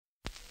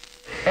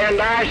And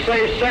I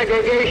say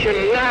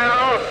segregation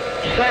now,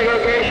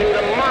 segregation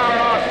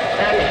tomorrow,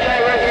 and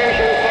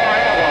segregation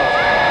forever.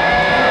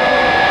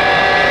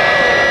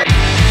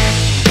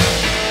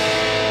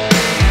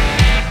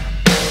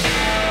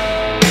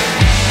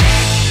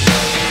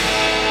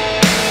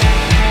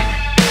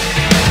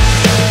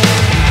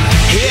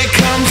 Here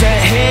comes a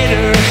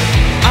hater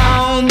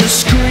on the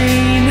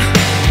screen,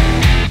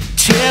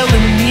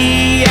 telling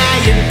me I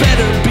had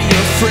better be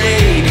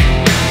afraid.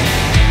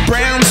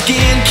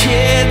 Brown-skinned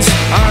kids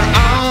are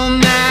on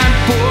that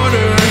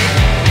border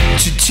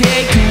to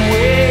take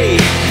away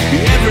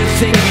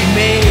everything we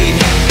made.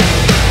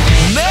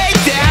 Make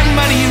that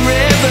muddy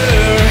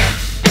river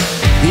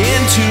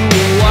into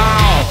a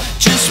wall.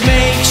 Just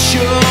make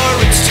sure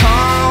it's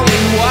tall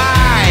and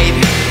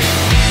wide.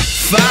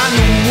 Find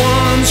the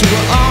ones who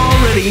are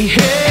already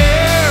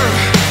here,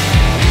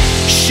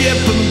 ship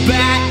them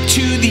back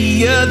to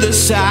the other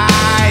side.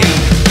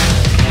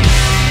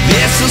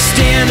 They're still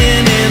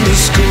standing in the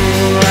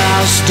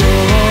schoolhouse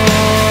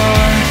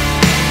door,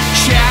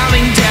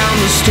 shouting down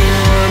the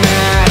storm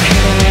at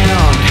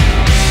hand.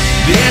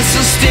 They're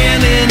still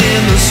standing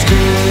in the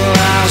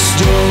schoolhouse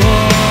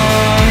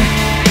door,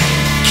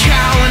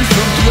 calling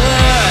for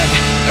blood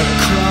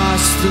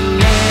across the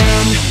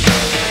land.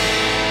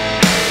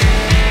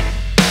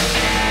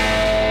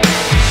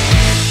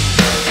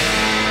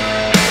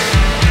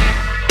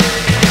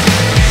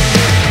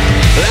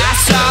 I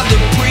saw the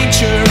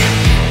preacher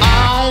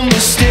on the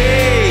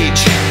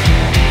stage,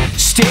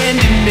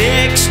 standing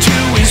next to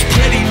his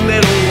pretty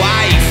little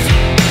wife.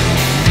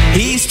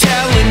 He's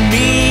telling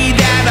me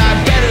that I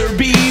better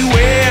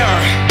beware,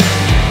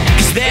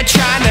 'cause they're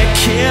trying to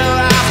kill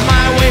off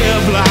my way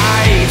of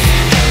life.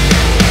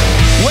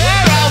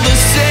 We're all the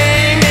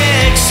same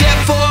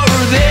except for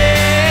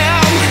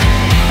them.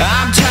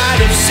 I'm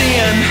tired of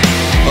seeing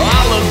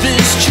all of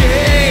this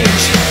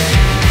change.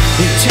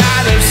 I'm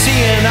tired of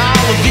seeing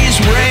all of these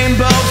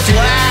rainbow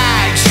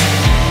flags.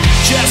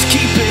 Just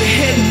keep it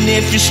hidden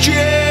if you're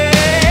strange.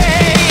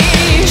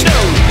 No,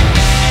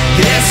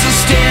 they're still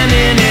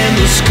standing in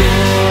the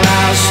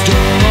schoolhouse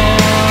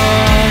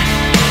door,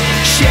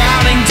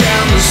 shouting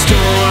down the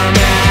storm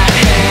at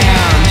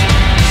hand.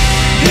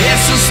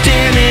 They're still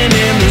standing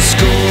in the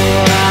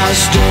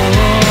schoolhouse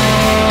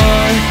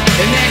door,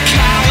 and they're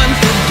calling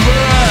for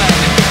blood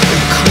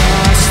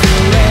across the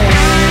land.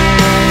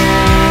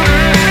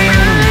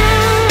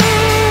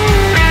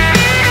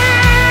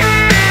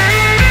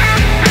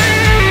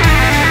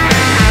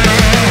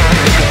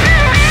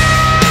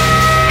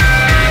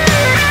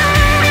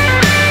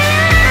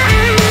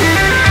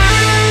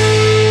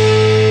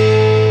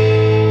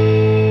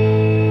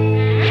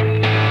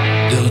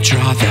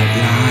 Draw that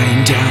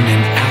line down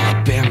in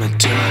Alabama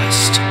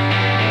dust.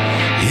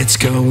 It's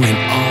going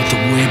all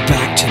the way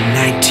back to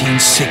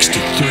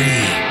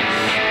 1963,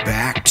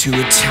 back to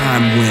a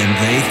time when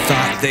they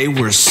thought they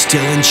were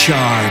still in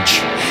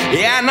charge,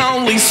 and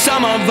only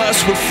some of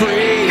us were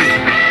free.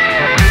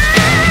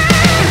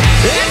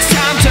 It's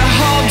time to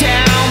hold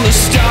down the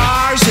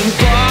stars and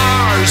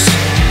bars.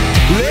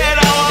 Let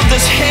all of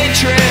this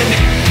hatred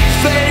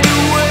fade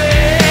away.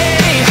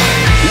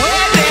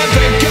 We're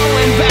never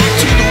going back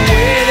to the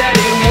way that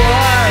it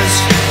was,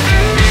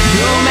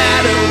 no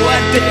matter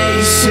what they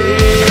say.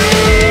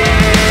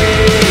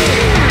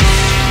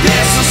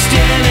 They're still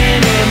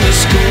standing in the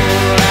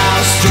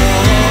schoolhouse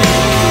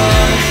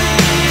door,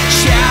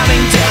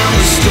 shouting down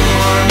the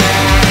storm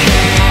at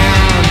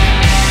hand.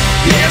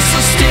 They're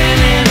still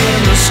standing in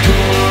the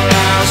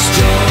schoolhouse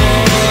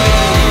door,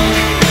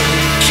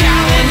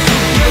 calling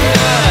for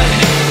blood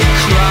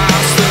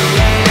across the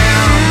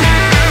land.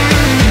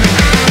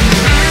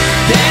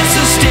 They're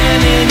still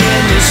standing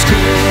in the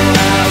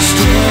schoolhouse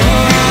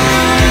door,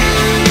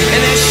 and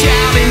they're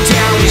shouting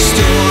down the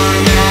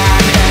storm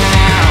at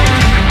hand.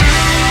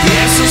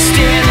 They're still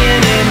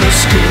standing in the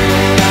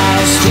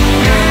schoolhouse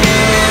door.